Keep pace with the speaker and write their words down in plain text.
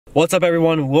What's up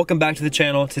everyone, welcome back to the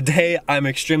channel. Today I'm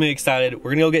extremely excited.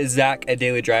 We're gonna go get Zach a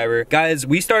daily driver. Guys,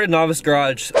 we started Novice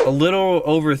Garage a little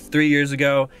over 3 years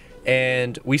ago,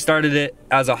 and we started it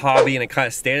as a hobby and it kind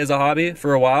of stayed as a hobby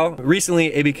for a while.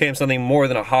 Recently it became something more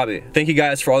than a hobby. Thank you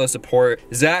guys for all the support.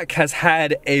 Zach has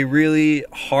had a really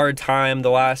hard time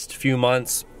the last few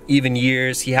months, even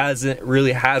years. He hasn't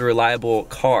really had a reliable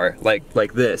car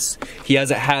like this. He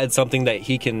hasn't had something that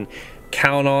he can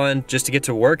count on just to get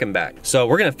to work and back. So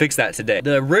we're gonna fix that today.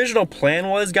 The original plan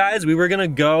was, guys, we were gonna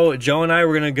go, Joe and I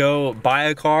were gonna go buy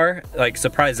a car, like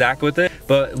surprise Zach with it,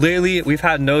 but literally we've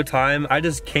had no time. I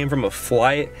just came from a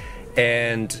flight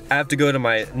and I have to go to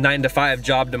my 9 to 5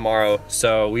 job tomorrow,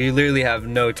 so we literally have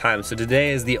no time. So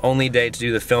today is the only day to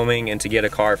do the filming and to get a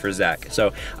car for Zach.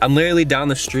 So I'm literally down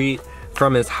the street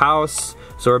from his house.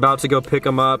 So we're about to go pick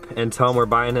him up and tell him we're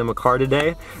buying him a car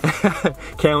today.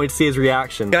 Can't wait to see his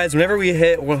reaction. Guys, whenever we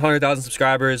hit 100,000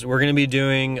 subscribers, we're gonna be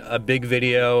doing a big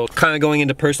video, kind of going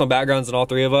into personal backgrounds on all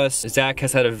three of us. Zach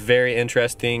has had a very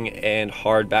interesting and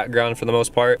hard background for the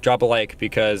most part. Drop a like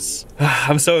because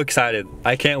I'm so excited.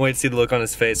 I can't wait to see the look on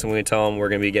his face when we tell him we're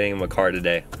gonna be getting him a car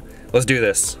today. Let's do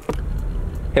this.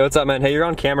 Hey, what's up, man? Hey, you're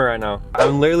on camera right now.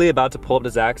 I'm literally about to pull up to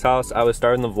Zach's house. I was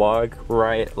starting the vlog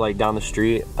right like down the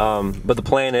street. But the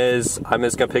plan is I'm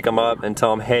just gonna pick him up and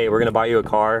tell him, hey, we're gonna buy you a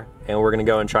car and we're gonna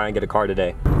go and try and get a car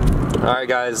today. All right,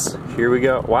 guys, here we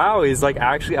go. Wow, he's like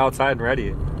actually outside and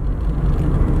ready.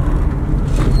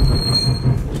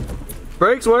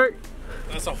 Brakes work.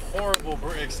 That's a horrible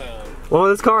brake sound. Well,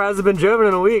 this car hasn't been driven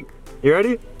in a week. You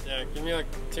ready? Yeah, give me like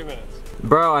 2 minutes.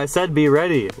 Bro, I said be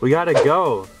ready. We gotta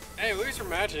go. Hey, at least we're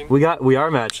matching. We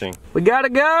are matching. We gotta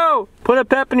go! Put a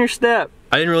pep in your step.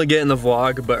 I didn't really get in the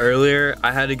vlog, but earlier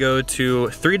I had to go to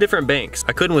 3 different banks.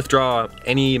 I couldn't withdraw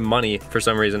any money for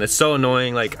some reason. It's so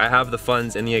annoying. Like, I have the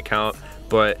funds in the account,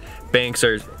 but banks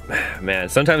are, man,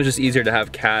 sometimes it's just easier to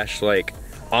have cash like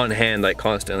on hand, like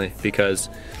constantly, because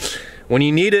when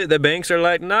you need it, the banks are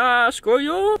like, nah, screw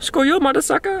you,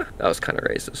 motherfucker. That was kind of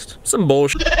racist. Some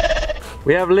bullshit.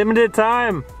 We have limited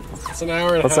time. It's an hour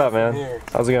and a half. What's up, man? Here.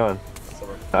 How's it going?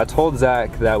 I told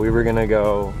Zach that we were gonna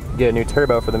go get a new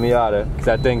turbo for the Miata because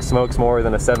that thing smokes more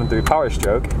than a 7.3 Power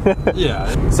Stroke.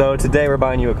 Yeah. So today we're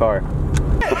buying you a car.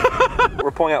 We're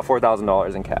pulling out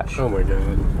 $4,000 in cash. Oh my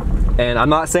god. And I'm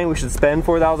not saying we should spend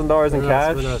 $4,000 in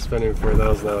cash. We're not spending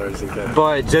 $4,000 in cash.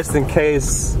 But just in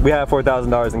case, we have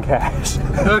 $4,000 in cash.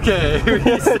 Okay.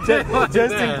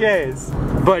 just in case.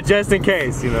 But just in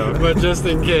case, you know. But just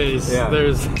in case, yeah.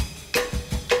 There's...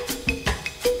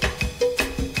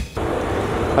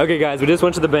 Okay guys, we just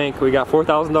went to the bank. We got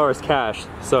 $4,000 cash.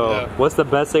 So yeah. What's the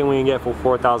best thing we can get for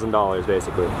 $4,000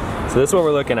 basically? So this is what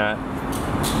we're looking at.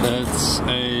 It's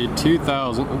a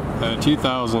 2000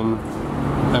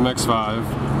 MX-5.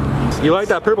 You like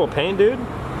that purple paint, dude?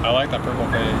 I like that purple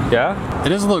paint. Yeah? It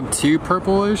doesn't look too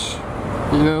purplish,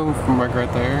 you know, from like right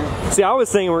there. See, I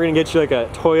was thinking we're gonna get you like a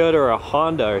Toyota or a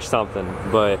Honda or something,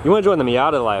 but you wanna join the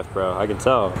Miata life, bro, I can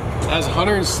tell. It has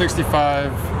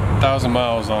 165,000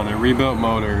 miles on it, rebuilt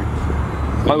motor.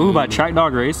 Ooh, by Track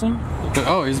Dog Racing?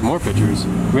 Oh, here's more pictures.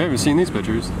 We haven't seen these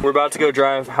pictures. We're about to go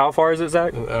drive, how far is it,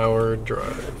 Zach? An hour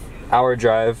drive. Hour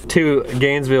drive to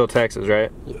Gainesville, Texas,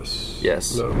 right? Yes.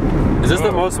 Yes. No. Is this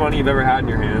the most money you've ever had in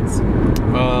your hands?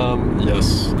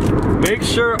 Yes. Make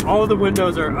sure all the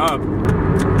windows are up.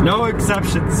 No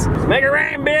exceptions. Make it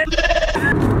rain, bitch!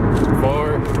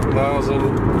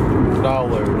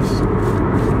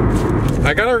 $4,000.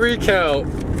 I gotta recount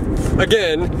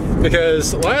again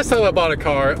because last time I bought a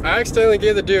car, I accidentally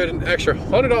gave the dude an extra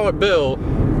 $100 bill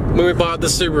when we bought the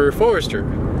Subaru Forester.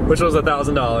 Which was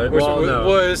 $1,000. Which so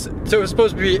it was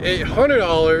supposed to be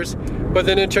 $800, but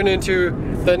then it turned into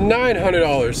the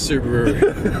 $900 Subaru.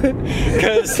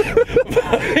 Because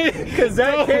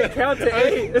that can't count to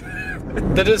 8.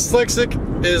 The dyslexic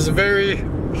is very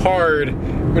hard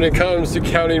when it comes to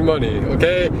counting money,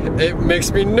 okay? It makes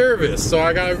me nervous, so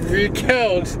I gotta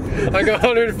recount like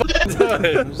 100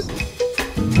 times.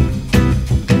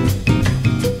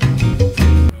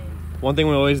 One thing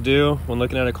we always do when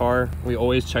looking at a car, we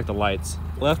always check the lights.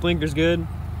 Left blinker's good.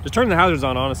 Just turn the hazards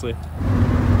on, honestly.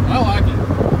 I like it.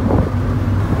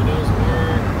 Windows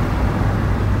work.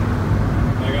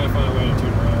 I gotta find a way to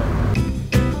turn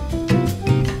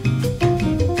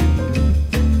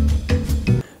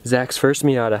around. Zach's first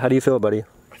Miata. How do you feel, buddy?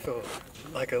 I feel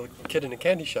like a kid in a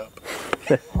candy shop.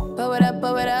 That's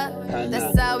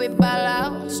how we ball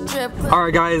out. Strip.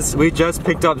 Alright guys, we just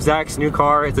picked up Zach's new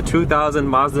car. It's a 2000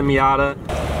 Mazda Miata.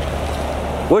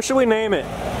 What should we name it?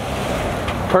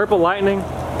 Purple Lightning?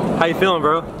 How you feeling,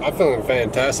 bro? I'm feeling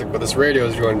fantastic, but this radio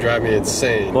is going to drive me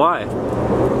insane. Why?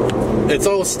 It's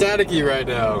all staticky right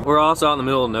now. We're also out in the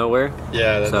middle of nowhere.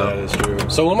 Yeah, that is true.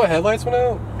 So one of my headlights went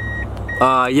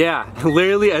out? Yeah,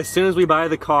 literally as soon as we buy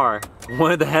the car,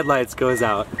 one of the headlights goes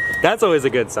out. That's always a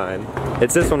good sign.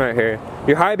 It's this one right here.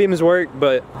 Your high beams work,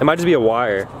 but it might just be a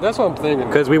wire. That's what I'm thinking.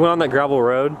 Because we went on that gravel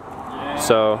road. Yeah.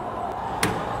 So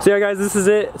yeah guys, this is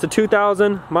it. It's a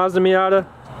 2000 Mazda Miata.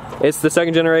 It's the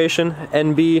second generation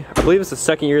NB. I believe it's the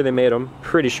second year they made them.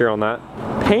 Pretty sure on that.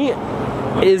 Paint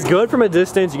is good from a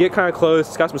distance. You get kind of close.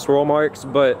 It's got some swirl marks,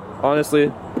 but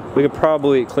honestly, we could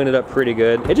probably clean it up pretty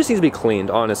good. It just needs to be cleaned,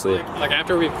 honestly. Like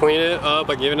after we clean it up,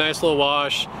 like give it a nice little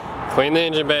wash, clean the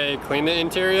engine bay, clean the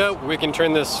interior, we can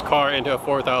turn this car into a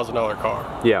 $4,000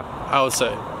 car. Yeah. I would say.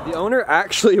 The owner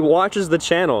actually watches the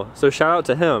channel, so shout out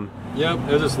to him. Yep,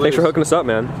 it was just loose. Thanks for hooking us up,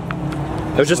 man.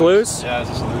 It was just loose? Yeah, it's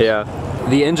just loose. Yeah.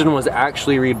 The engine was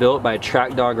actually rebuilt by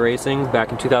Track Dog Racing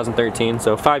back in 2013,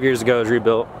 so 5 years ago it was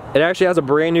rebuilt. It actually has a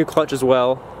brand new clutch as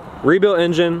well. Rebuilt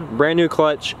engine, brand new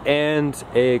clutch, and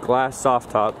a glass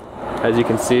soft top, as you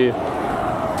can see.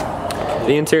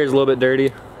 The interior is a little bit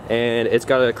dirty, and it's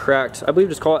got a cracked, I believe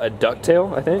just call it a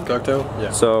ducktail, I think. Ducktail?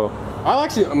 Yeah. So.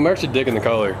 I'm actually digging the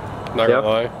color, not gonna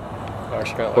lie. I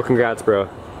actually kinda like well, congrats, bro.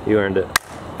 You earned it.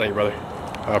 Thank you, brother.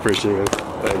 I appreciate it.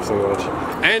 Thanks so much.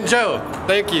 And Joe,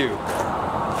 thank you.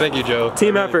 Thank you, Joe.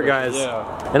 Team effort, guys.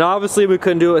 Yeah. And obviously we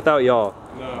couldn't do it without y'all.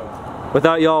 No.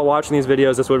 Without y'all watching these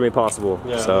videos, this wouldn't be possible.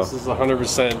 Yeah, so. this is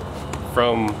 100%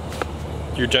 from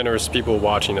you generous people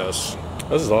watching us.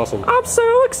 This is awesome. I'm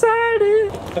so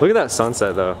excited. Look at that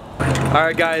sunset though. All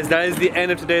right guys, that is the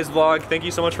end of today's vlog. Thank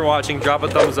you so much for watching. Drop a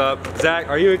thumbs up. Zach,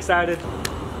 are you excited?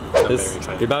 I'm very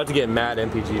excited. You're about to get mad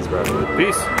MPGs, bro.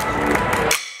 Peace.